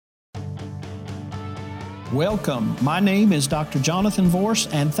Welcome. My name is Dr. Jonathan Vorse,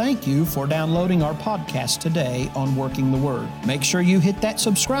 and thank you for downloading our podcast today on Working the Word. Make sure you hit that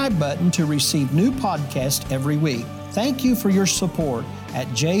subscribe button to receive new podcasts every week. Thank you for your support at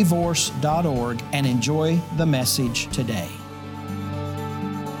jvorse.org and enjoy the message today.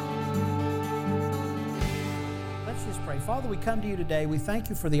 Let's just pray. Father, we come to you today. We thank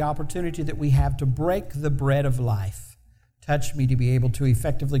you for the opportunity that we have to break the bread of life. Touch me to be able to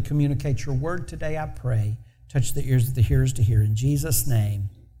effectively communicate your word today, I pray. Touch the ears of the hearers to hear. In Jesus'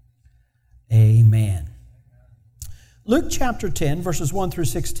 name, amen. Luke chapter 10, verses 1 through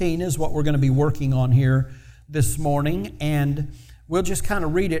 16 is what we're going to be working on here this morning. And we'll just kind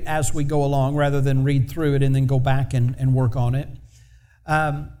of read it as we go along rather than read through it and then go back and work on it.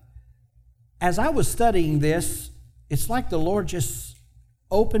 As I was studying this, it's like the Lord just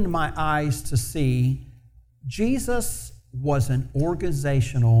opened my eyes to see Jesus was an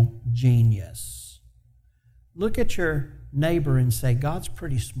organizational genius. Look at your neighbor and say, God's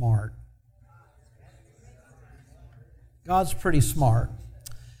pretty smart. God's pretty smart.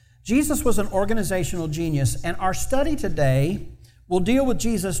 Jesus was an organizational genius, and our study today will deal with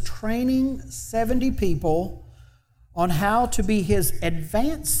Jesus training 70 people on how to be his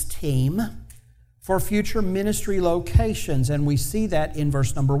advance team for future ministry locations, and we see that in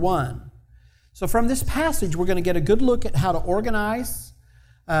verse number 1. So from this passage, we're going to get a good look at how to organize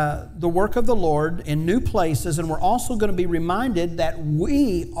the work of the Lord in new places, and we're also going to be reminded that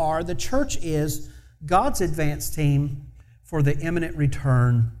the church is God's advance team for the imminent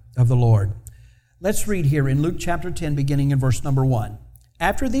return of the Lord. Let's read here in Luke chapter 10, beginning in verse number 1.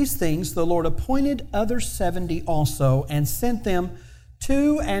 After these things, the Lord appointed other 70 also, and sent them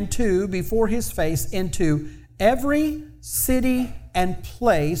 2 and 2 before his face into every city and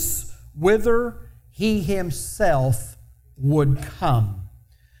place whither he himself would come.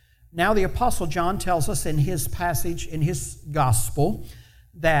 Now the Apostle John tells us in his passage, in his gospel,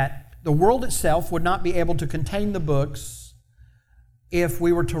 that the world itself would not be able to contain the books if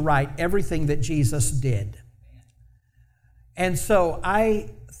we were to write everything that Jesus did. And so I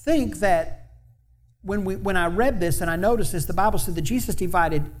think that when I read this and I noticed this, the Bible said that Jesus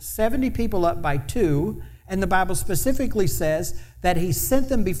divided 70 people up by 2, and the Bible specifically says that he sent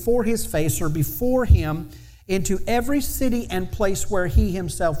them before his face or before him into every city and place where he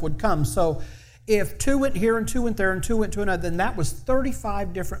himself would come. So if 2 went here and 2 went there and 2 went to another, then that was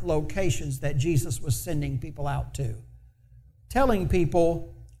 35 different locations that Jesus was sending people out to, telling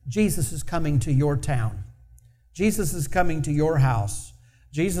people Jesus is coming to your town. Jesus is coming to your house.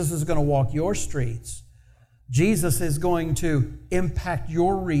 Jesus is going to walk your streets. Jesus is going to impact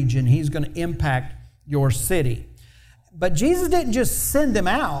your region. He's going to impact your city. But Jesus didn't just send them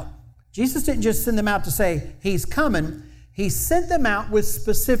out. Jesus didn't just send them out to say, he's coming. He sent them out with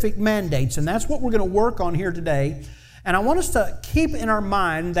specific mandates, and that's what we're going to work on here today. And I want us to keep in our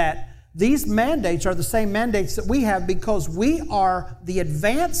mind that these mandates are the same mandates that we have because we are the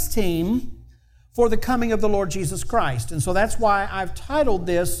advance team for the coming of the Lord Jesus Christ. And so that's why I've titled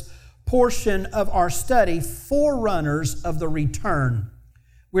this portion of our study, Forerunners of the Return.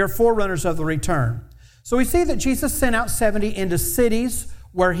 We are forerunners of the return. So we see that Jesus sent out 70 into cities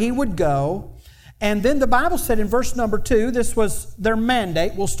where he would go. And then the Bible said in verse number 2, this was their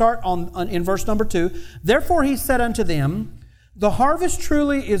mandate. We'll start in verse number 2. Therefore he said unto them, the harvest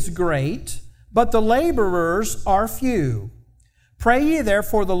truly is great, but the laborers are few. Pray ye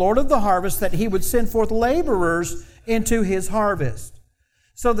therefore the Lord of the harvest that he would send forth laborers into his harvest.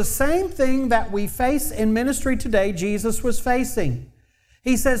 So the same thing that we face in ministry today, Jesus was facing.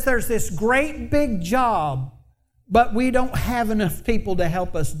 He says there's this great big job, but we don't have enough people to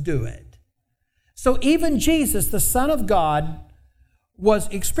help us do it. So even Jesus, the Son of God, was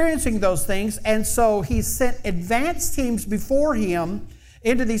experiencing those things, and so he sent advance teams before him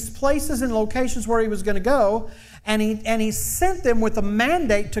into these places and locations where he was going to go, and he sent them with a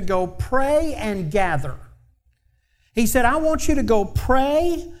mandate to go pray and gather. He said, I want you to go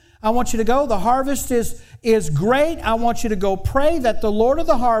pray. I want you to go. The harvest is great. I want you to go pray that the Lord of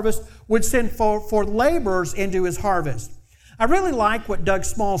the harvest would send for laborers into his harvest. I really like what Doug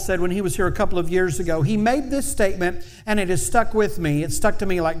Small said when he was here a couple of years ago. He made this statement, and it has stuck with me. It stuck to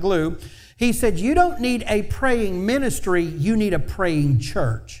me like glue. He said, you don't need a praying ministry, you need a praying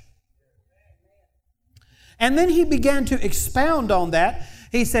church. And then he began to expound on that.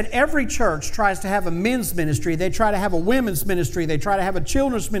 He said every church tries to have a men's ministry. They try to have a women's ministry. They try to have a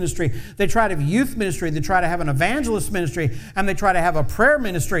children's ministry. They try to have a youth ministry. They try to have an evangelist ministry. And they try to have a prayer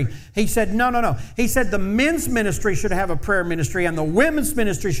ministry. He said, no. He said the men's ministry should have a prayer ministry, and the women's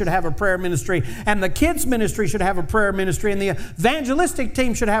ministry should have a prayer ministry, and the kids' ministry should have a prayer ministry, and the evangelistic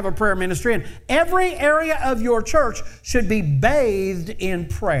team should have a prayer ministry, and every area of your church should be bathed in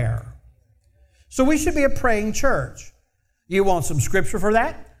prayer. So we should be a praying church. You want some scripture for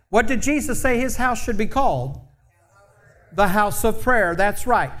that? What did Jesus say His house should be called? The house of prayer. That's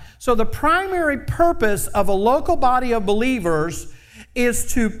right. So the primary purpose of a local body of believers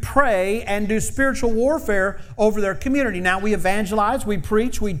is to pray and do spiritual warfare over their community. Now, we evangelize, we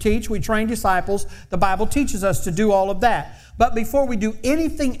preach, we teach, we train disciples. The Bible teaches us to do all of that. But before we do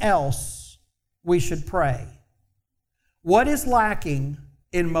anything else, we should pray. What is lacking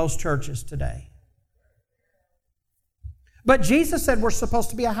in most churches today? But Jesus said we're supposed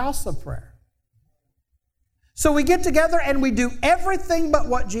to be a house of prayer. So we get together and we do everything but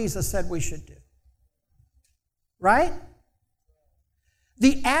what Jesus said we should do. Right?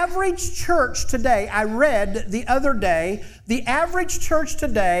 The average church today, I read the other day, the average church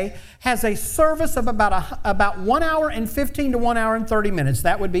today has a service of about 1 hour and 15 to 1 hour and 30 minutes.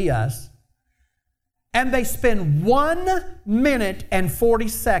 That would be us. And they spend 1 minute and 40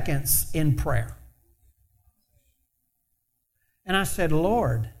 seconds in prayer. And I said,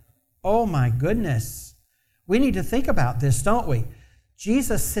 Lord, oh my goodness, we need to think about this, don't we?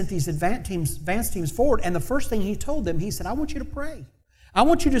 Jesus sent these advanced teams forward, and the first thing He told them, He said, I want you to pray. I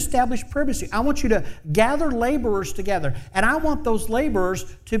want you to establish purpose. I want you to gather laborers together, and I want those laborers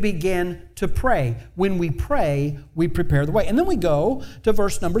to begin to pray. When we pray, we prepare the way. And then we go to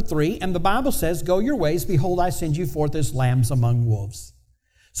verse number 3, and the Bible says, go your ways, behold, I send you forth as lambs among wolves.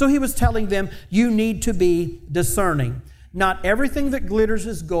 So He was telling them, you need to be discerning. Not everything that glitters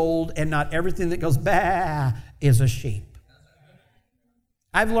is gold, and not everything that goes bah is a sheep.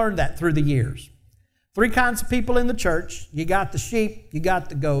 I've learned that through the years. 3 kinds of people in the church. You got the sheep, you got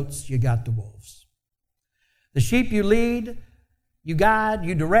the goats, you got the wolves. The sheep you lead, you guide,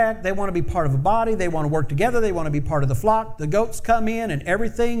 you direct. They want to be part of a body. They want to work together. They want to be part of the flock. The goats come in, and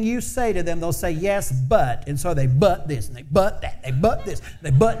everything you say to them, they'll say, yes, but. And so they butt this, and they butt that. They butt this,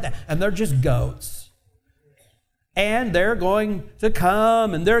 they butt that. And they're just goats. And they're going to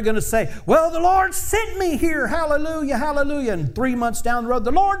come and they're going to say, well, the Lord sent me here. Hallelujah, hallelujah. And 3 months down the road,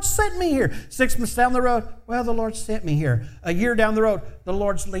 the Lord sent me here. 6 months down the road, well, the Lord sent me here. A year down the road, the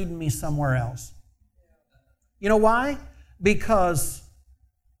Lord's leading me somewhere else. You know why? Because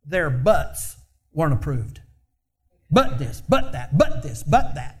their butts weren't approved. But this, but that, but this,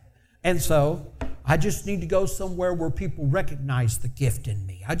 but that. And so I just need to go somewhere where people recognize the gift in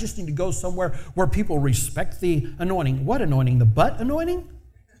me. I just need to go somewhere where people respect the anointing. What anointing? The butt anointing?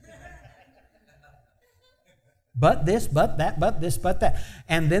 But this, but that, but this, but that.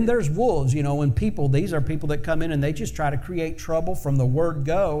 And then there's wolves, and these are people that come in and they just try to create trouble from the word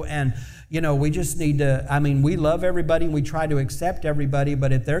go. And, we just need to, we love everybody and we try to accept everybody,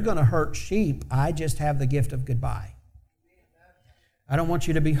 but if they're going to hurt sheep, I just have the gift of goodbye. I don't want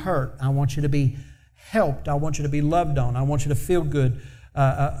you to be hurt. I want you to be helped. I want you to be loved on. I want you to feel good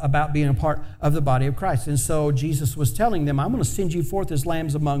about being a part of the body of Christ. And so Jesus was telling them, I'm going to send you forth as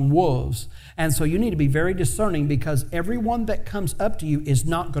lambs among wolves. And so you need to be very discerning, because everyone that comes up to you is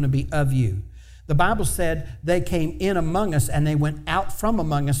not going to be of you. The Bible said they came in among us and they went out from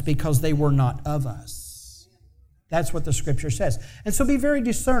among us because they were not of us. That's what the Scripture says. And so be very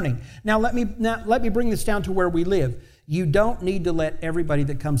discerning. Now let me bring this down to where we live. You don't need to let everybody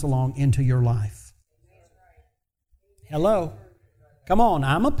that comes along into your life. Hello? Come on,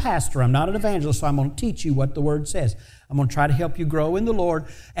 I'm a pastor. I'm not an evangelist, so I'm going to teach you what the Word says. I'm going to try to help you grow in the Lord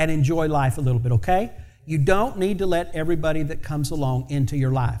and enjoy life a little bit, okay? You don't need to let everybody that comes along into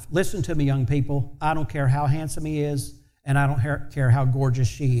your life. Listen to me, young people. I don't care how handsome he is, and I don't care how gorgeous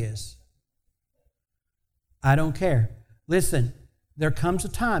she is. I don't care. Listen, there comes a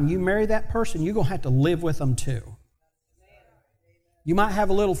time you marry that person, you're going to have to live with them too. You might have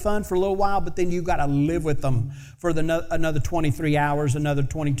a little fun for a little while, but then you got to live with them for another 23 hours, another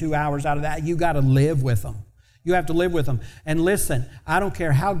 22 hours out of that. You got to live with them. You have to live with them. And listen, I don't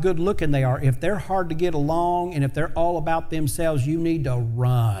care how good looking they are. If they're hard to get along and if they're all about themselves, you need to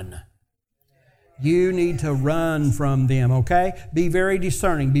run. You need to run from them, okay? Be very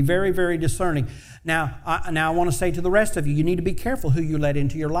discerning. Be very, very discerning. Now I want to say to the rest of you, you need to be careful who you let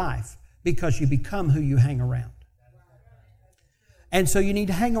into your life, because you become who you hang around. And so you need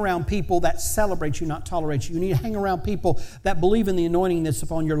to hang around people that celebrate you, not tolerate you. You need to hang around people that believe in the anointing that's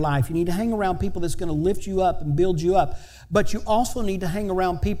upon your life. You need to hang around people that's going to lift you up and build you up. But you also need to hang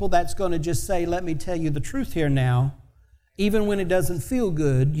around people that's going to just say, let me tell you the truth here now. Even when it doesn't feel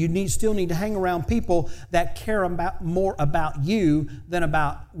good, you still need to hang around people that care more about you than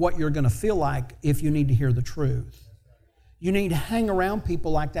about what you're going to feel like if you need to hear the truth. You need to hang around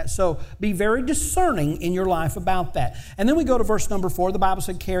people like that. So be very discerning in your life about that. And then we go to verse number 4. The Bible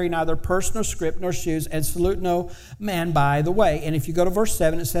said, carry neither purse nor scrip nor shoes, and salute no man by the way. And if you go to verse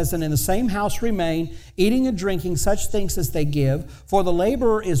 7, it says, and in the same house remain, eating and drinking such things as they give, for the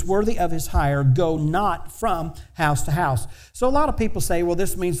laborer is worthy of his hire. Go not from house to house. So a lot of people say, well,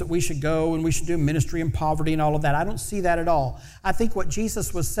 this means that we should go and we should do ministry in poverty and all of that. I don't see that at all. I think what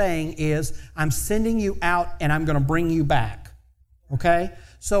Jesus was saying is, I'm sending you out and I'm going to bring you back. Okay?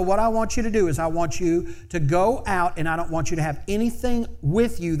 So what I want you to do is I want you to go out, and I don't want you to have anything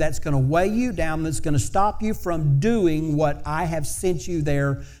with you that's going to weigh you down, that's going to stop you from doing what I have sent you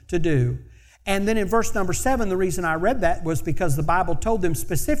there to do. And then in verse number 7, the reason I read that was because the Bible told them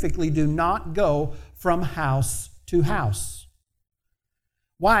specifically, do not go from house to house.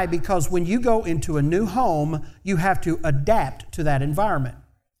 Why? Because when you go into a new home, you have to adapt to that environment.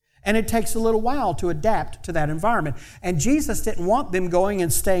 And it takes a little while to adapt to that environment. And Jesus didn't want them going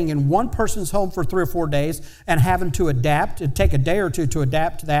and staying in one person's home for 3 or 4 days and having to adapt. It'd take a day or two to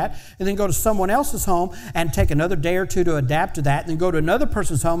adapt to that, and then go to someone else's home and take another day or two to adapt to that, and then go to another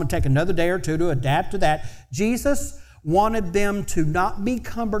person's home and take another day or two to adapt to that. Jesus wanted them to not be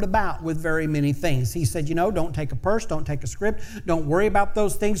cumbered about with very many things. He said, don't take a purse, don't take a script, don't worry about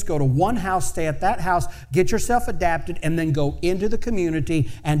those things. Go to one house, stay at that house, get yourself adapted, and then go into the community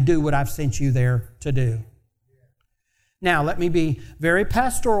and do what I've sent you there to do. Now, let me be very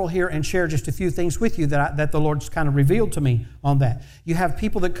pastoral here and share just a few things with you that the Lord's kind of revealed to me on that. You have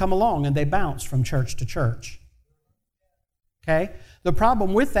people that come along and they bounce from church to church. Okay? The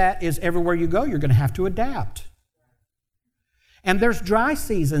problem with that is everywhere you go, you're going to have to adapt. And there's dry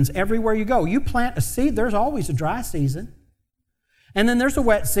seasons everywhere you go. You plant a seed, there's always a dry season. And then there's a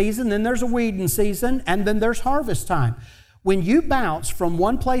wet season, then there's a weeding season, and then there's harvest time. When you bounce from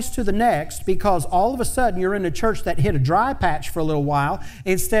one place to the next because all of a sudden you're in a church that hit a dry patch for a little while,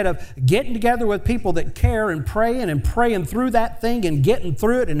 instead of getting together with people that care and praying through that thing and getting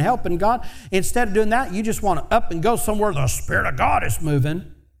through it and helping God, instead of doing that, you just want to up and go somewhere the Spirit of God is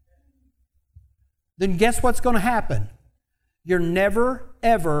moving, then guess what's going to happen? You're never,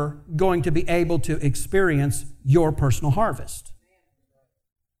 ever going to be able to experience your personal harvest.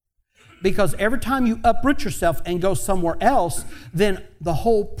 Because every time you uproot yourself and go somewhere else, then the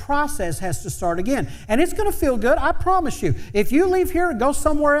whole process has to start again. And it's going to feel good, I promise you. If you leave here and go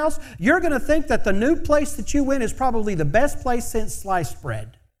somewhere else, you're going to think that the new place that you went is probably the best place since sliced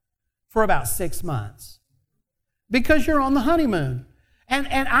bread for about 6 months. Because you're on the honeymoon.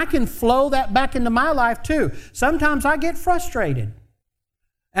 And I can flow that back into my life too. Sometimes I get frustrated.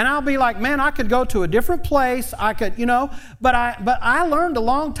 And I'll be like, man, I could go to a different place. I could, but I learned a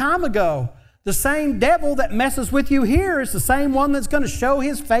long time ago, the same devil that messes with you here is the same one that's going to show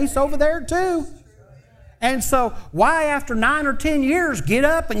his face over there too. And so why after 9 or 10 years get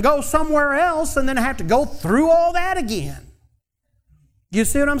up and go somewhere else and then have to go through all that again? You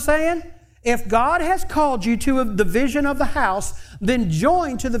see what I'm saying? If God has called you to the vision of the house, then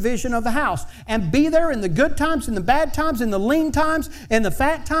join to the vision of the house and be there in the good times, in the bad times, in the lean times, in the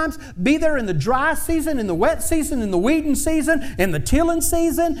fat times. Be there in the dry season, in the wet season, in the weeding season, in the tilling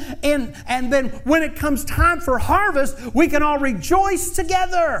season. And then when it comes time for harvest, we can all rejoice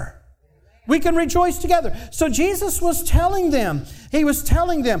together. We can rejoice together. So Jesus was telling them,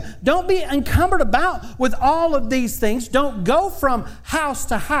 don't be encumbered about with all of these things. Don't go from house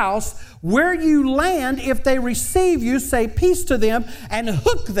to house. Where you land, if they receive you, say peace to them and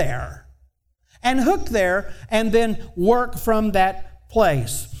hook there. And then work from that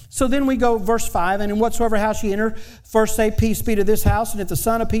place. So then we go verse 5, and in whatsoever house ye enter, first say, peace be to this house, and if the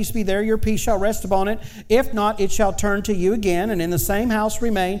Son of peace be there, your peace shall rest upon it. If not, it shall turn to you again, and in the same house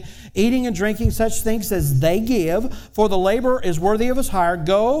remain, eating and drinking such things as they give, for the laborer is worthy of his hire.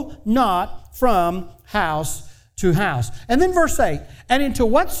 Go not from house to house. And then verse 8, and into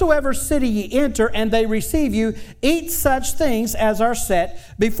whatsoever city ye enter, and they receive you, eat such things as are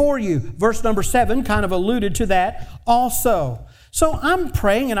set before you. Verse number 7 kind of alluded to that also. So I'm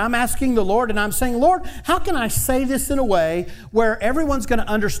praying and I'm asking the Lord and I'm saying, Lord, how can I say this in a way where everyone's going to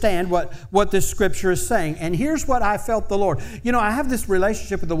understand what this scripture is saying? And here's what I felt the Lord. I have this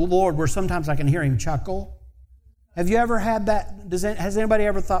relationship with the Lord where sometimes I can hear Him chuckle. Have you ever had that? Has anybody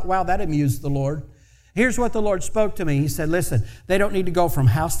ever thought, wow, that amused the Lord? Here's what the Lord spoke to me. He said, listen, they don't need to go from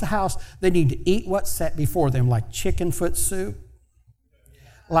house to house. They need to eat what's set before them, like chicken foot soup.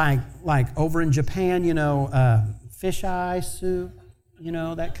 Like over in Japan, fish eye soup,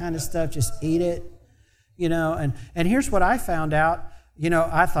 that kind of stuff. Just eat it, And here's what I found out.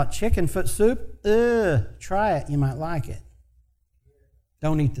 I thought chicken foot soup, try it. You might like it.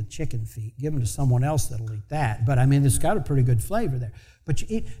 Don't eat the chicken feet. Give them to someone else that'll eat that. But it's got a pretty good flavor there. But you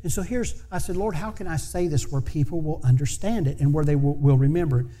eat. And so I said, Lord, how can I say this where people will understand it and where they will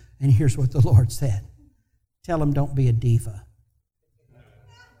remember it? And here's what the Lord said. Tell them don't be a diva.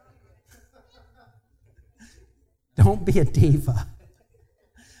 Don't be a diva.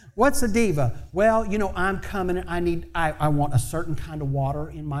 What's a diva? Well, I'm coming and I want a certain kind of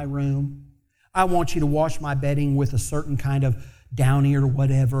water in my room. I want you to wash my bedding with a certain kind of downy or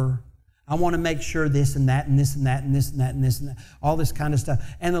whatever. I want to make sure this and that and this and that and this and that and this and that, all this kind of stuff.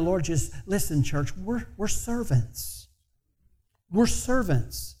 And the Lord just, listen, church, we're servants. We're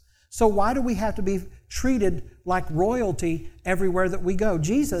servants. So why do we have to be treated like royalty everywhere that we go?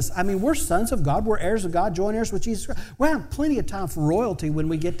 Jesus, we're sons of God. We're heirs of God, joint heirs with Jesus Christ. We'll have plenty of time for royalty when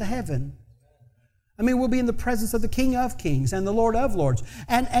we get to heaven. We'll be in the presence of the King of Kings and the Lord of Lords.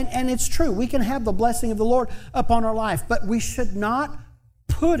 And it's true, we can have the blessing of the Lord upon our life, but we should not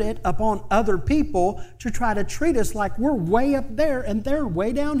put it upon other people to try to treat us like we're way up there and they're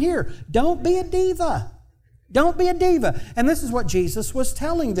way down here. Don't be a diva. Don't be a diva. And this is what Jesus was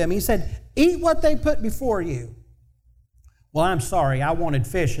telling them. He said, eat what they put before you. Well, I'm sorry, I wanted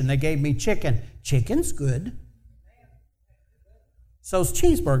fish and they gave me chicken. Chicken's good. So's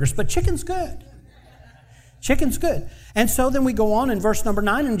cheeseburgers, but chicken's good. Chicken's good. And so then we go on in verse number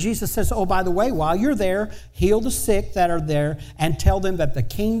 9, and Jesus says, oh, by the way, while you're there, heal the sick that are there and tell them that the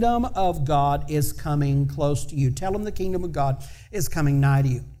kingdom of God is coming close to you. Tell them the kingdom of God is coming nigh to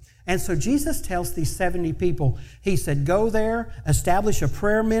you. And so Jesus tells these 70 people, he said, go there, establish a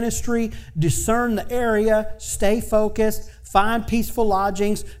prayer ministry, discern the area, stay focused, find peaceful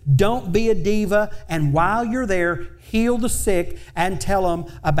lodgings, don't be a diva, and while you're there, heal the sick and tell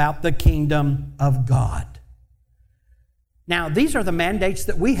them about the kingdom of God. Now, these are the mandates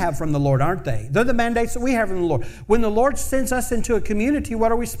that we have from the Lord, aren't they? They're the mandates that we have from the Lord. When the Lord sends us into a community,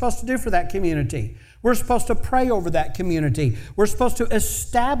 what are we supposed to do for that community? We're supposed to pray over that community. We're supposed to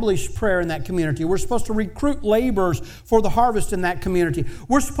establish prayer in that community. We're supposed to recruit laborers for the harvest in that community.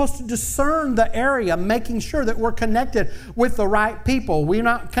 We're supposed to discern the area, making sure that we're connected with the right people. We're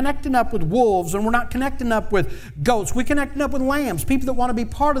not connecting up with wolves, and we're not connecting up with goats. We're connecting up with lambs, people that want to be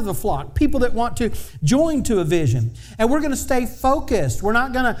part of the flock, people that want to join to a vision. And we're going to stay focused. We're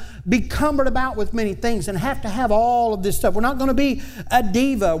not going to be cumbered about with many things and have to have all of this stuff. We're not going to be a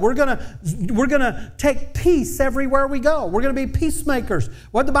diva. We're going to take peace everywhere we go. We're going to be peacemakers.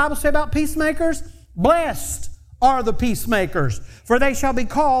 What did the Bible say about peacemakers? Blessed are the peacemakers, for they shall be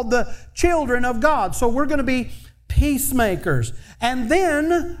called the children of God. So we're going to be peacemakers. And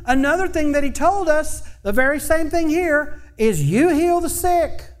then another thing that he told us, the very same thing here, is you heal the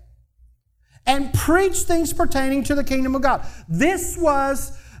sick and preach things pertaining to the kingdom of God. This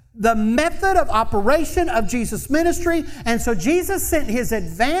was the method of operation of Jesus' ministry. And so Jesus sent his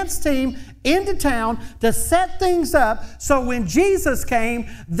advanced team into town to set things up so when Jesus came,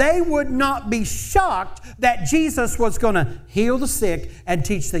 they would not be shocked that Jesus was going to heal the sick and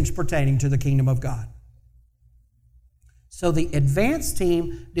teach things pertaining to the kingdom of God. So the advanced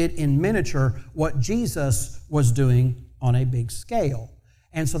team did in miniature what Jesus was doing on a big scale.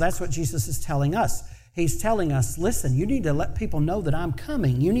 And so that's what Jesus is telling us. He's telling us, listen, you need to let people know that I'm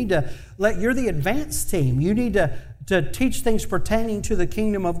coming. You need to you're the advanced team. You need to teach things pertaining to the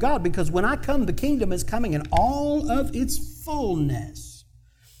kingdom of God, because when I come, the kingdom is coming in all of its fullness.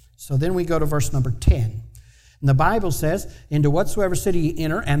 So then we go to verse number 10. And the Bible says, into whatsoever city ye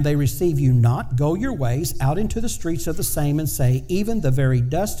enter, and they receive you not, go your ways out into the streets of the same, and say, even the very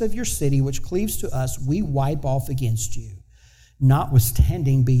dust of your city which cleaves to us, we wipe off against you.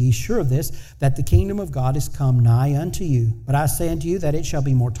 Notwithstanding, be ye sure of this, that the kingdom of God is come nigh unto you. But I say unto you that it shall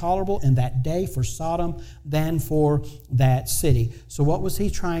be more tolerable in that day for Sodom than for that city. So what was he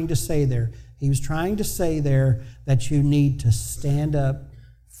trying to say there? He was trying to say there that you need to stand up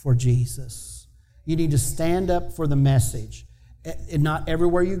for Jesus. You need to stand up for the message. And not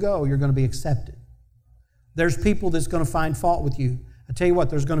everywhere you go, you're going to be accepted. There's people that's going to find fault with you. I tell you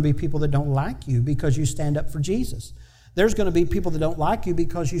what, there's going to be people that don't like you because you stand up for Jesus. There's going to be people that don't like you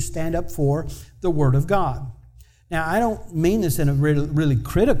because you stand up for the Word of God. Now, I don't mean this in a really, really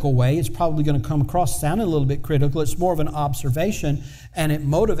critical way. It's probably going to come across sounding a little bit critical. It's more of an observation, and it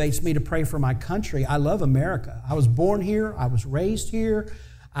motivates me to pray for my country. I love America. I was born here. I was raised here.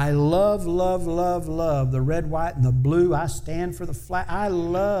 I love, love, love, love the red, white, and the blue. I stand for the flag. I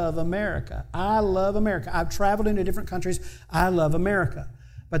love America. I love America. I've traveled into different countries. I love America.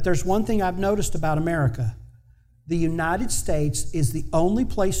 But there's one thing I've noticed about America. The United States is the only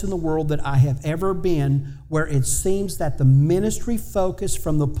place in the world that I have ever been where it seems that the ministry focus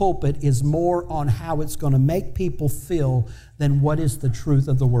from the pulpit is more on how it's going to make people feel than what is the truth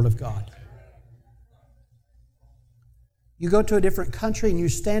of the Word of God. You go to a different country and you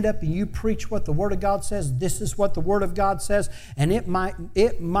stand up and you preach what the Word of God says. This is what the Word of God says. And it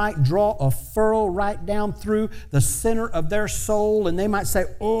might draw a furrow right down through the center of their soul. And they might say,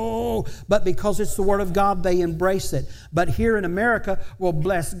 oh, but because it's the Word of God, they embrace it. But here in America, well,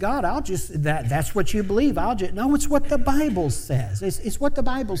 bless God, that's what you believe. No, it's what the Bible says. It's what the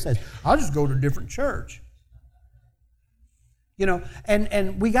Bible says. I'll just go to a different church. You know,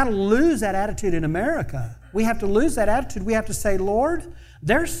 and we got to lose that attitude in America. We have to lose that attitude. We have to say, Lord,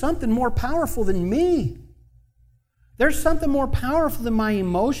 there's something more powerful than me. There's something more powerful than my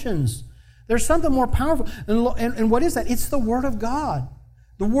emotions. There's something more powerful. And what is that? It's the Word of God.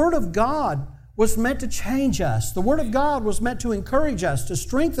 The Word of God was meant to change us. The Word of God was meant to encourage us, to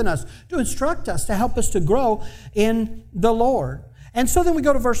strengthen us, to instruct us, to help us to grow in the Lord. And so then we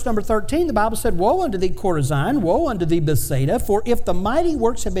go to verse number 13. The Bible said, Woe unto thee, Chorazin! Woe unto thee, Bethsaida! For if the mighty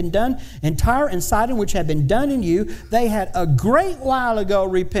works had been done in Tyre and Sidon, which had been done in you, they had a great while ago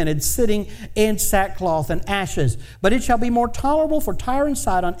repented, sitting in sackcloth and ashes. But it shall be more tolerable for Tyre and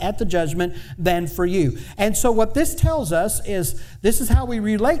Sidon at the judgment than for you. And so what this tells us is, this is how we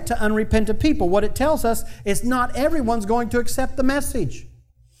relate to unrepentant people. What it tells us is not everyone's going to accept the message.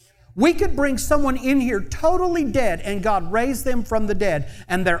 We could bring someone in here totally dead and God raise them from the dead.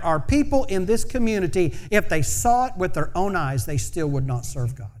 And there are people in this community, if they saw it with their own eyes, they still would not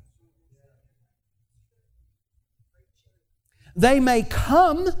serve God. They may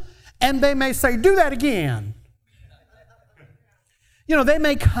come and they may say, do that again. You know, they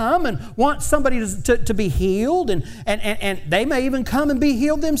may come and want somebody to be healed, and they may even come and be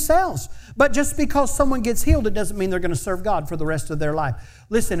healed themselves. But just because someone gets healed, it doesn't mean they're going to serve God for the rest of their life.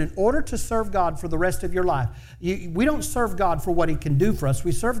 Listen, in order to serve God for the rest of your life, we don't serve God for what He can do for us.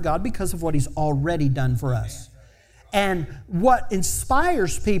 We serve God because of what He's already done for us. And what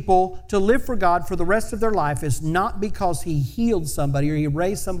inspires people to live for God for the rest of their life is not because He healed somebody or He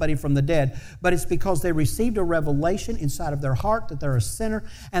raised somebody from the dead, but it's because they received a revelation inside of their heart that they're a sinner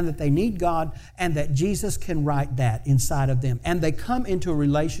and that they need God and that Jesus can write that inside of them. And they come into a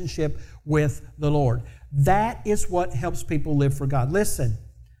relationship with the Lord. That is what helps people live for God. Listen,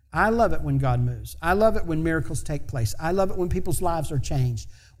 I love it when God moves. I love it when miracles take place. I love it when people's lives are changed,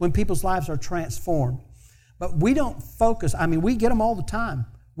 when people's lives are transformed. But we don't focus. I mean, we get them all the time.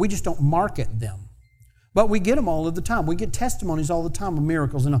 We just don't market them. But we get them all of the time. We get testimonies all the time of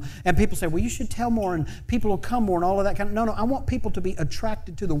miracles. And people say, well, you should tell more and people will come more and all of that kind of... No, I want people to be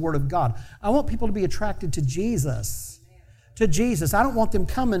attracted to the Word of God. I want people to be attracted to Jesus. To Jesus. I don't want them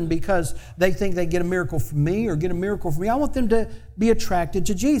coming because they think they get a miracle from me or get a miracle from me. I want them to be attracted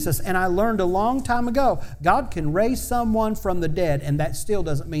to Jesus. And I learned a long time ago, God can raise someone from the dead, and that still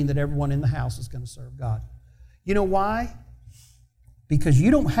doesn't mean that everyone in the house is going to serve God. You know why? Because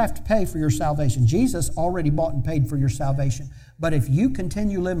you don't have to pay for your salvation. Jesus already bought and paid for your salvation. But if you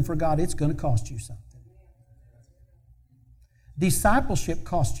continue living for God, it's going to cost you something. Discipleship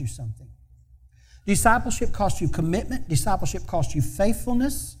costs you something. Discipleship costs you commitment. Discipleship costs you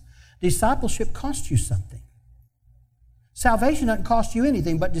faithfulness. Discipleship costs you something. Salvation doesn't cost you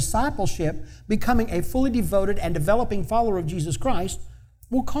anything, but discipleship, becoming a fully devoted and developing follower of Jesus Christ,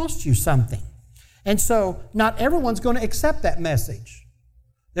 will cost you something. And so not everyone's going to accept that message.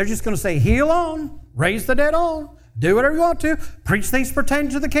 They're just going to say, heal on, raise the dead on, do whatever you want to, preach things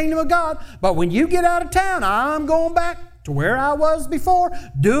pertaining to the kingdom of God. But when you get out of town, I'm going back to where I was before,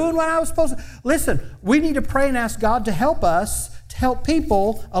 doing what I was supposed to. Listen, we need to pray and ask God to help us, to help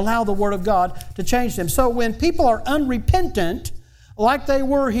people allow the Word of God to change them. So when people are unrepentant, like they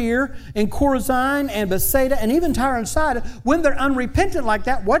were here in Chorazin and Bethsaida and even Tyre and Sidon, when they're unrepentant like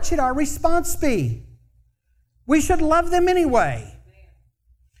that, what should our response be? We should love them anyway.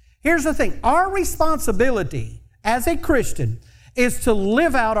 Here's the thing. Our responsibility as a Christian is to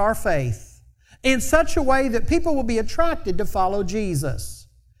live out our faith in such a way that people will be attracted to follow Jesus.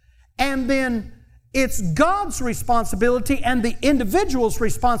 And then it's God's responsibility and the individual's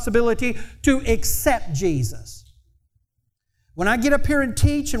responsibility to accept Jesus. When I get up here and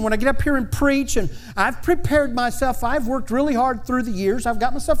teach and when I get up here and preach, and I've prepared myself, I've worked really hard through the years. I've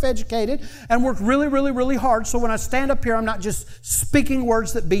got myself educated and worked really, really, really hard. So when I stand up here, I'm not just speaking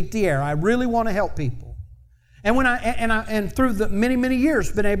words that beat the air. I really want to help people. And through the many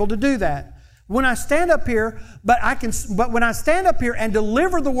years been able to do that. When I stand up here, but when I stand up here and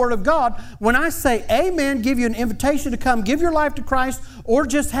deliver the Word of God, when I say amen, give you an invitation to come give your life to Christ or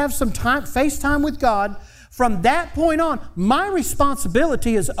just have some time, face time with God, from that point on, my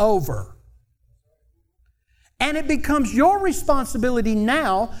responsibility is over. And it becomes your responsibility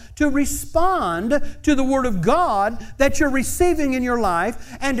now to respond to the Word of God that you're receiving in your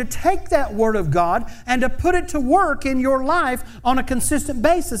life and to take that Word of God and to put it to work in your life on a consistent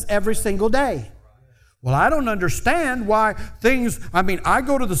basis every single day. Well, I don't understand why I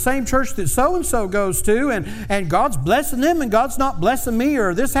go to the same church that so-and-so goes to and God's blessing them and God's not blessing me,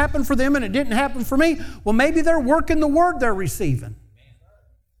 or this happened for them and it didn't happen for me. Well, maybe they're working the Word they're receiving.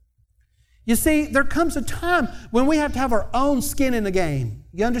 You see, there comes a time when we have to have our own skin in the game.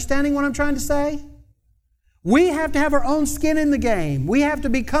 You understanding what I'm trying to say? We have to have our own skin in the game. We have to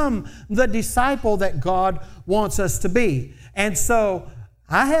become the disciple that God wants us to be. And so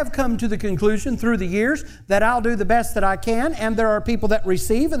I have come to the conclusion through the years that I'll do the best that I can, and there are people that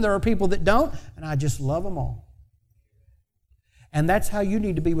receive and there are people that don't, and I just love them all. And that's how you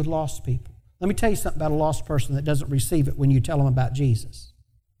need to be with lost people. Let me tell you something about a lost person that doesn't receive it when you tell them about Jesus.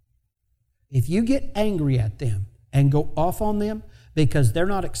 If you get angry at them and go off on them because they're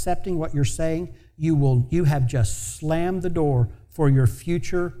not accepting what you're saying, you have just slammed the door for your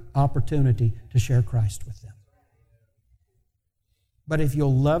future opportunity to share Christ with them. But if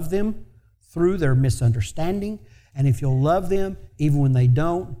you'll love them through their misunderstanding, and if you'll love them even when they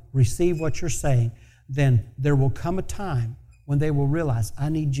don't receive what you're saying, then there will come a time when they will realize, I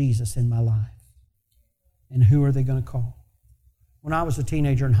need Jesus in my life. And who are they going to call? When I was a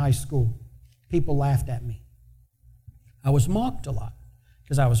teenager in high school, people laughed at me. I was mocked a lot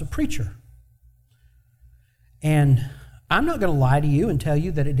because I was a preacher. And I'm not going to lie to you and tell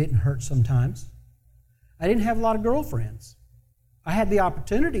you that it didn't hurt sometimes. I didn't have a lot of girlfriends. I had the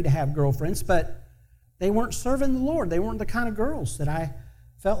opportunity to have girlfriends, but they weren't serving the Lord. They weren't the kind of girls that I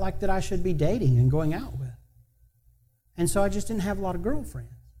felt like that I should be dating and going out with. And so I just didn't have a lot of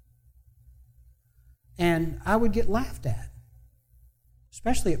girlfriends. And I would get laughed at,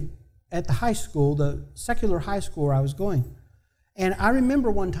 especially at the high school, the secular high school where I was going. And I remember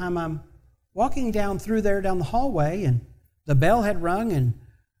one time I'm walking down the hallway, and the bell had rung. And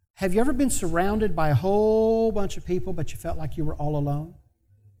have you ever been surrounded by a whole bunch of people, but you felt like you were all alone?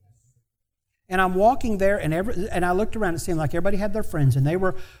 And I'm walking there, and I looked around. It seemed like everybody had their friends, and they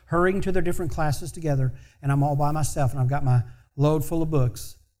were hurrying to their different classes together. And I'm all by myself, and I've got my load full of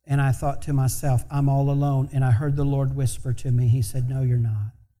books. And I thought to myself, I'm all alone. And I heard the Lord whisper to me. He said, no, you're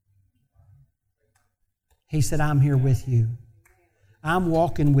not. He said, I'm here with you. I'm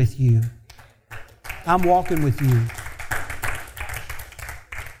walking with you. I'm walking with you.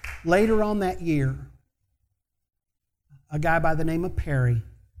 Later on that year, a guy by the name of Perry,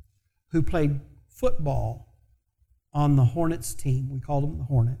 who played football on the Hornets team, we called them the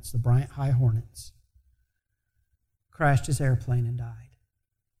Hornets, the Bryant High Hornets, crashed his airplane and died.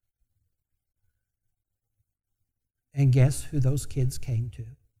 And guess who those kids came to?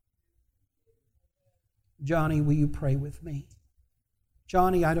 Johnny, will you pray with me?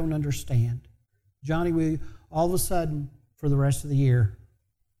 Johnny, I don't understand. Johnny, will you? All of a sudden, for the rest of the year,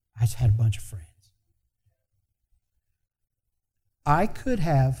 I just had a bunch of friends. I could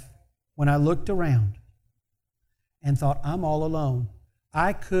have, when I looked around and thought, I'm all alone,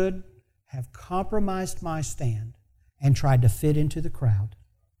 I could have compromised my stand and tried to fit into the crowd.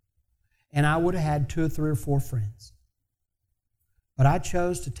 And I would have had 2 or 3 or 4 friends. But I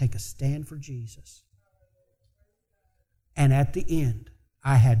chose to take a stand for Jesus. And at the end,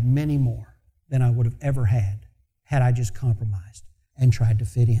 I had many more than I would have ever had I just compromised and tried to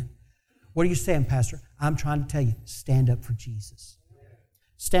fit in. What are you saying, Pastor? I'm trying to tell you, stand up for Jesus.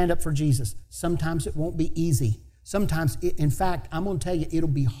 Stand up for Jesus. Sometimes it won't be easy. Sometimes, in fact, I'm going to tell you, it'll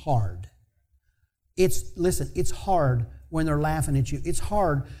be hard. It's hard when they're laughing at you. It's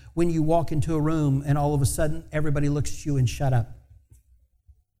hard when you walk into a room and all of a sudden everybody looks at you and shut up.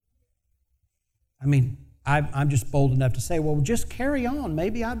 I mean, I'm just bold enough to say, well, just carry on.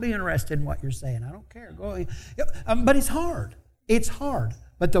 Maybe I'd be interested in what you're saying. I don't care. Go ahead. But it's hard. It's hard.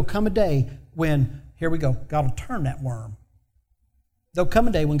 But there'll come a day when, here we go, God will turn that worm. There'll come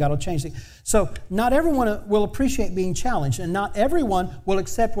a day when God will change things. So not everyone will appreciate being challenged, and not everyone will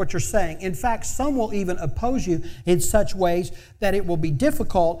accept what you're saying. In fact, some will even oppose you in such ways that it will be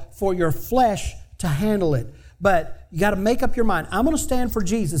difficult for your flesh to handle it. But you got to make up your mind. I'm going to stand for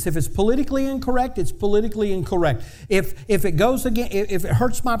Jesus. If it's politically incorrect, it's politically incorrect. If it goes again, if it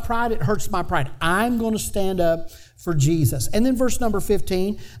hurts my pride, it hurts my pride. I'm going to stand up for Jesus. And then verse number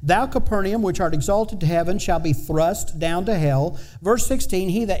 15, thou Capernaum, which art exalted to heaven, shall be thrust down to hell. Verse 16,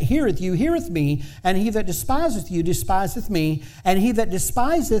 he that heareth you heareth me, and he that despiseth you despiseth me, and he that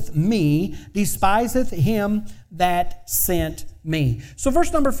despiseth me despiseth him that sent me. So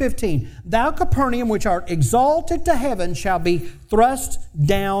verse number 15, thou Capernaum, which art exalted to heaven, shall be thrust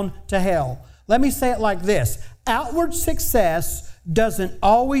down to hell. Let me say it like this. Outward success doesn't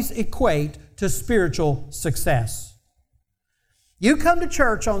always equate to spiritual success. You come to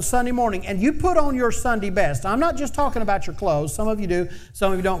church on Sunday morning and you put on your Sunday best. I'm not just talking about your clothes. Some of you do,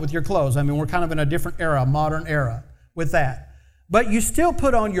 some of you don't with your clothes. I mean, we're kind of in a different era, a modern era with that. But you still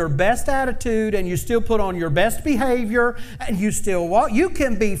put on your best attitude and you still put on your best behavior and you still walk. You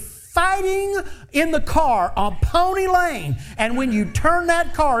can be fighting in the car on Pony Lane, and when you turn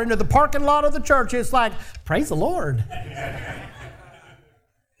that car into the parking lot of the church, it's like, praise the Lord.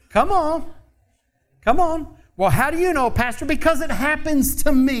 Come on. Come on. Well, how do you know, Pastor? Because it happens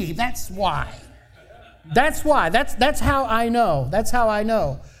to me. That's why. That's why. That's how I know. That's how I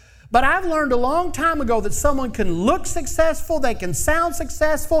know. But I've learned a long time ago that someone can look successful, they can sound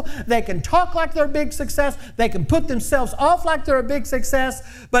successful, they can talk like they're a big success, they can put themselves off like they're a big success,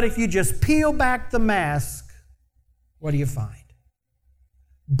 but if you just peel back the mask, what do you find?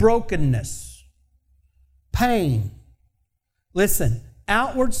 Brokenness, pain. Listen,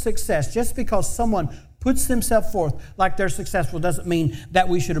 outward success, just because someone puts themselves forth like they're successful doesn't mean that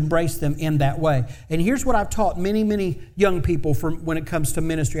we should embrace them in that way. And here's what I've taught many young people when it comes to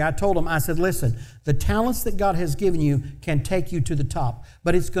ministry. I told them, I said, listen, the talents that God has given you can take you to the top,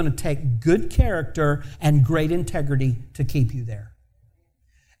 but it's going to take good character and great integrity to keep you there.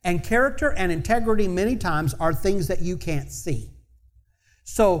 And character and integrity many times are things that you can't see.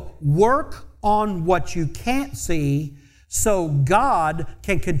 So work on what you can't see so God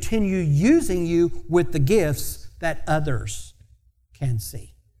can continue using you with the gifts that others can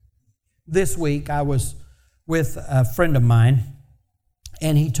see. This week I was with a friend of mine,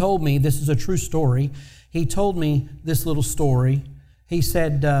 and he told me, this is a true story, he told me this little story. He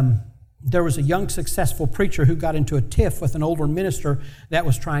said there was a young successful preacher who got into a tiff with an older minister that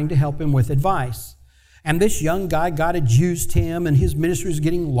was trying to help him with advice. And this young guy, God had used him, and his ministry was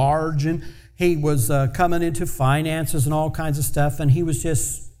getting large, and he was coming into finances and all kinds of stuff, and he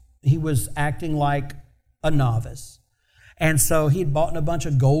was acting like a novice. And so he'd bought a bunch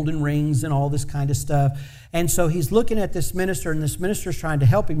of golden rings and all this kind of stuff. And so he's looking at this minister, and this minister's trying to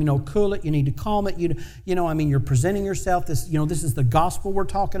help him, cool it, you need to calm it, you're presenting yourself, this is the gospel we're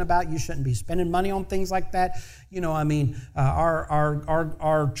talking about, you shouldn't be spending money on things like that.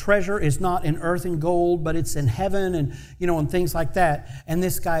 Our treasure is not in earth and gold, but it's in heaven, and things like that. And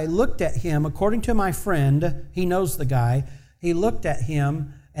this guy looked at him, according to my friend, he knows the guy, he looked at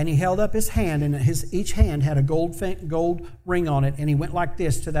him, and he held up his hand, and each hand had a gold ring on it, and he went like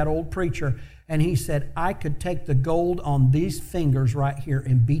this to that old preacher, and he said, I could take the gold on these fingers right here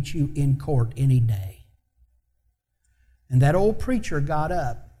and beat you in court any day. And that old preacher got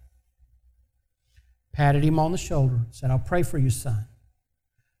up, patted him on the shoulder, said, I'll pray for you, son.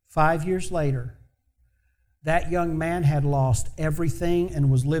 5 years later, that young man had lost everything and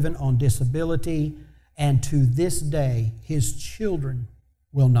was living on disability, and to this day, his children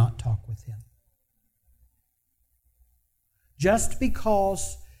will not talk with him. Just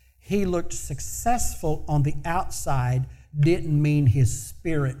because he looked successful on the outside didn't mean his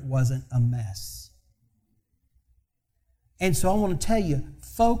spirit wasn't a mess. And so I want to tell you,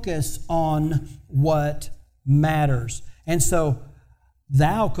 focus on what matters. And so,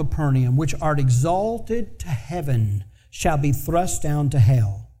 thou Capernaum, which art exalted to heaven, shall be thrust down to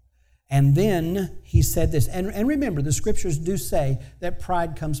hell. And then he said this, and remember, the scriptures do say that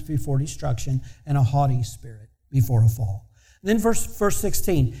pride comes before destruction and a haughty spirit before a fall. Then verse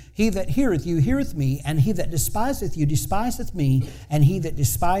 16, he that heareth you heareth me, and he that despiseth you despiseth me, and he that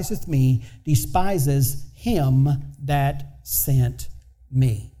despiseth me despises him that sent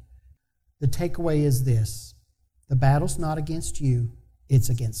me. The takeaway is this: the battle's not against you, it's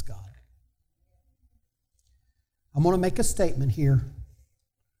against God. I'm going to make a statement here.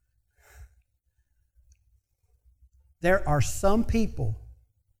 There are some people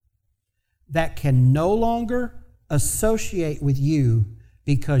that can no longer associate with you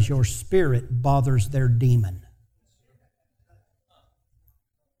because your spirit bothers their demon.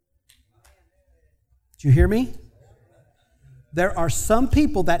 Did you hear me? There are some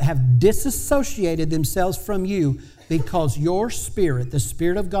people that have disassociated themselves from you because your spirit, the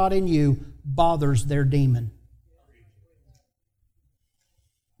Spirit of God in you, bothers their demon.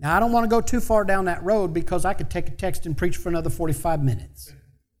 Now, I don't want to go too far down that road because I could take a text and preach for another 45 minutes.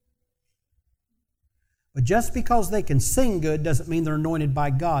 But just because they can sing good doesn't mean they're anointed by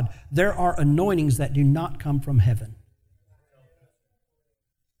God. There are anointings that do not come from heaven.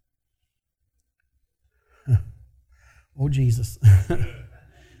 Oh, Jesus.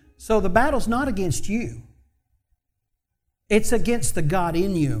 So the battle's not against you. It's against the God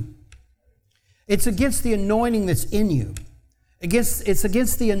in you. It's against the anointing that's in you. It's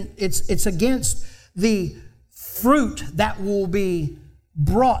against the fruit that will be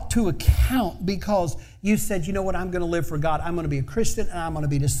brought to account because you said, you know what, I'm going to live for God. I'm going to be a Christian, and I'm going to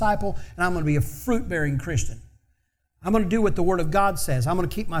be a disciple, and I'm going to be a fruit-bearing Christian. I'm going to do what the Word of God says. I'm going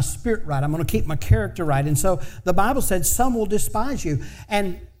to keep my spirit right. I'm going to keep my character right. And so the Bible said some will despise you.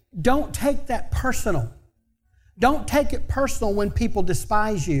 And don't take that personal. Don't take it personal when people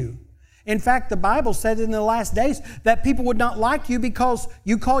despise you. In fact, the Bible said in the last days that people would not like you because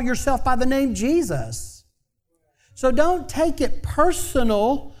you call yourself by the name Jesus. So don't take it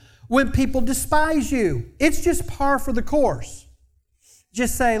personal when people despise you. It's just par for the course.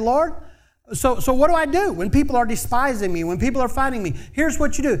 Just say, Lord, so what do I do when people are despising me, when people are fighting me? Here's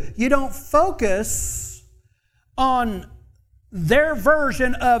what you do. You don't focus on their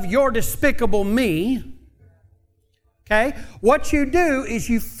version of your despicable me. Okay? What you do is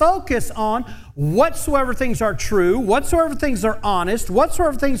you focus on whatsoever things are true, whatsoever things are honest,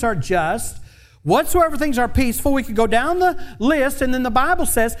 whatsoever things are just, whatsoever things are peaceful. We could go down the list, and then the Bible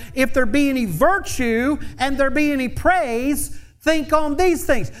says, if there be any virtue and there be any praise, think on these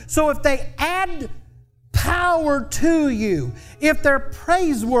things. So if they add power to you, if they're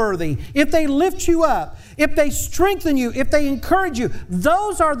praiseworthy, if they lift you up, if they strengthen you, if they encourage you,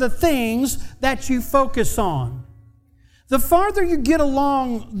 those are the things that you focus on. The farther you get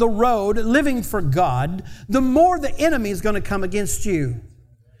along the road living for God, the more the enemy is going to come against you.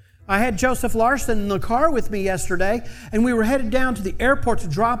 I had Joseph Larson in the car with me yesterday, and we were headed down to the airport to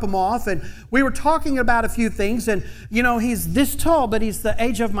drop him off, and we were talking about a few things, and you know, he's this tall, but he's the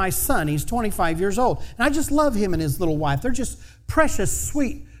age of my son. He's 25 years old, and I just love him and his little wife. They're just precious,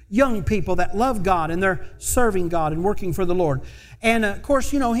 sweet young people that love God, and they're serving God and working for the Lord. And of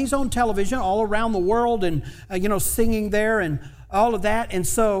course, you know, he's on television all around the world and, you know, singing there and all of that. And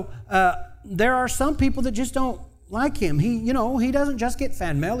so there are some people that just don't like him. He doesn't just get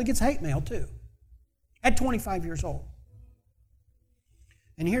fan mail, he gets hate mail too. At 25 years old.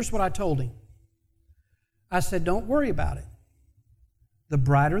 And here's what I told him. I said, don't worry about it. The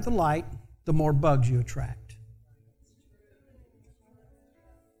brighter the light, the more bugs you attract.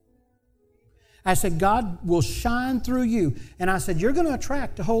 I said, God will shine through you. And I said, you're going to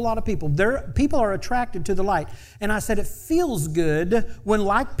attract a whole lot of people. People are attracted to the light. And I said, it feels good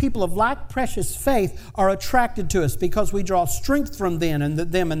when people of like precious faith are attracted to us because we draw strength from them and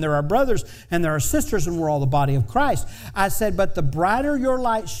they're our brothers and they're our sisters and we're all the body of Christ. I said, but the brighter your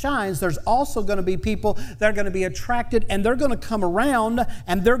light shines, there's also going to be people that are going to be attracted and they're going to come around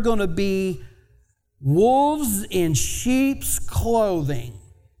and they're going to be wolves in sheep's clothing.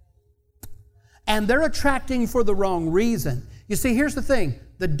 And they're attracting for the wrong reason. You see, here's the thing.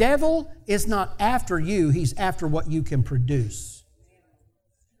 The devil is not after you. He's after what you can produce.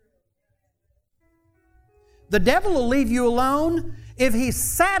 The devil will leave you alone if he's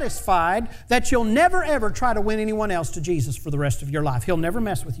satisfied that you'll never, ever try to win anyone else to Jesus for the rest of your life. He'll never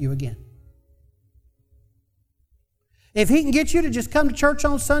mess with you again. If he can get you to just come to church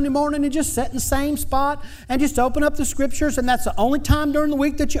on Sunday morning and just sit in the same spot and just open up the Scriptures, and that's the only time during the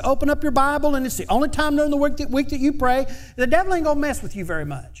week that you open up your Bible, and it's the only time during the week that you pray, the devil ain't going to mess with you very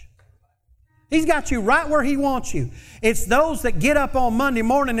much. He's got you right where he wants you. It's those that get up on Monday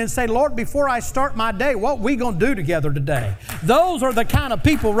morning and say, Lord, before I start my day, what we going to do together today? Those are the kind of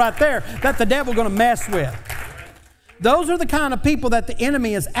people right there that the devil's going to mess with. Those are the kind of people that the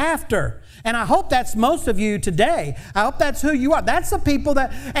enemy is after. And I hope that's most of you today. I hope that's who you are. That's the people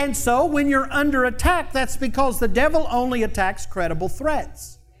that... And so when you're under attack, that's because the devil only attacks credible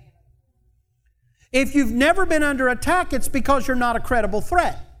threats. If you've never been under attack, it's because you're not a credible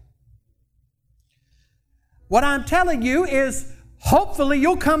threat. What I'm telling you is, hopefully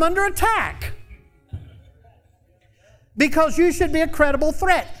you'll come under attack. Because you should be a credible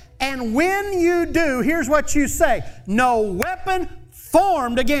threat. And when you do, here's what you say. No weapon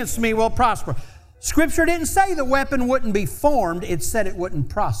formed against me will prosper. Scripture didn't say the weapon wouldn't be formed. It said it wouldn't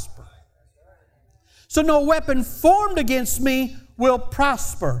prosper. So no weapon formed against me will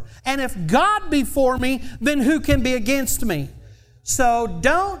prosper. And if God be for me, then who can be against me? So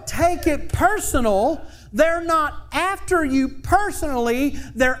don't take it personal. They're not after you personally.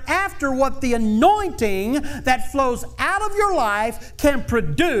 They're after what the anointing that flows out of your life can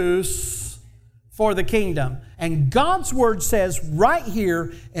produce for the kingdom. And God's Word says right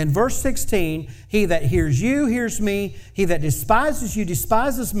here in verse 16, he that hears you hears me, he that despises you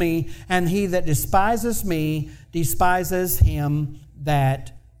despises me, and he that despises me despises him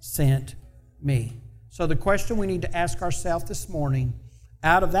that sent me. So the question we need to ask ourselves this morning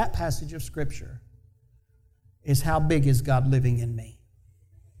out of that passage of Scripture is, how big is God living in me?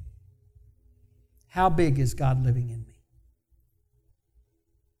 How big is God living in me?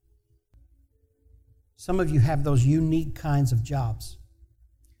 Some of you have those unique kinds of jobs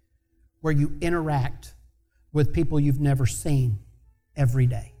where you interact with people you've never seen every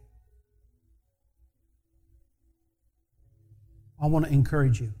day. I want to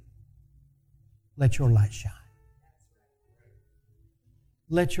encourage you. Let your light shine.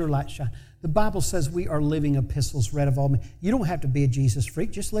 Let your light shine. The Bible says we are living epistles read of all men. You don't have to be a Jesus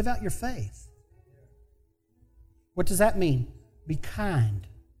freak. Just live out your faith. What does that mean? Be kind.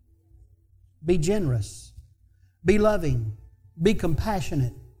 Be generous. Be loving. Be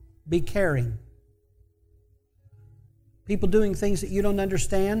compassionate. Be caring. People doing things that you don't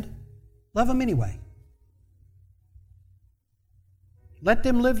understand, love them anyway. Let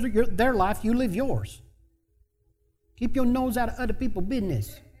them live their life, you live yours. Keep your nose out of other people's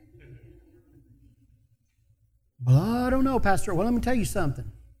business. Well, I don't know, Pastor. Well, let me tell you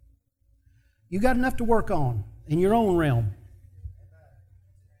something. You got enough to work on in your own realm.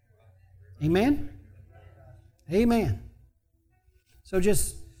 Amen? Amen. So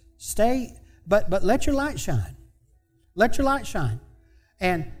just stay, but let your light shine. Let your light shine.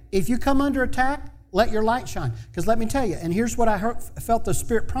 And if you come under attack, let your light shine. Because let me tell you, and here's what I felt the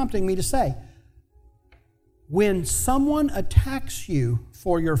Spirit prompting me to say. When someone attacks you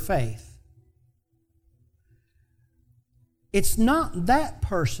for your faith, it's not that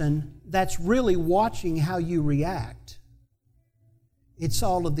person that's really watching how you react. It's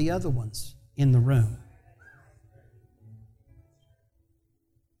all of the other ones in the room.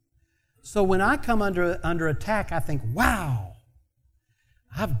 So when I come under attack, I think, wow,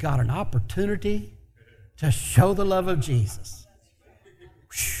 I've got an opportunity to show the love of Jesus.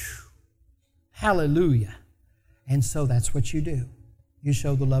 Whew. Hallelujah. And so that's what you do. You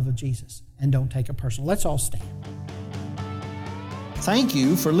show the love of Jesus and don't take it personal. Let's all stand. Thank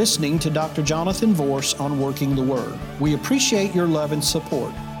you for listening to Dr. Jonathan Vorse on Working the Word. We appreciate your love and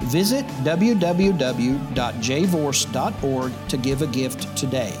support. Visit www.jvorse.org to give a gift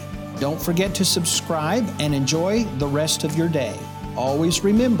today. Don't forget to subscribe and enjoy the rest of your day. Always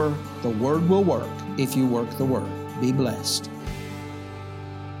remember, the Word will work if you work the Word. Be blessed.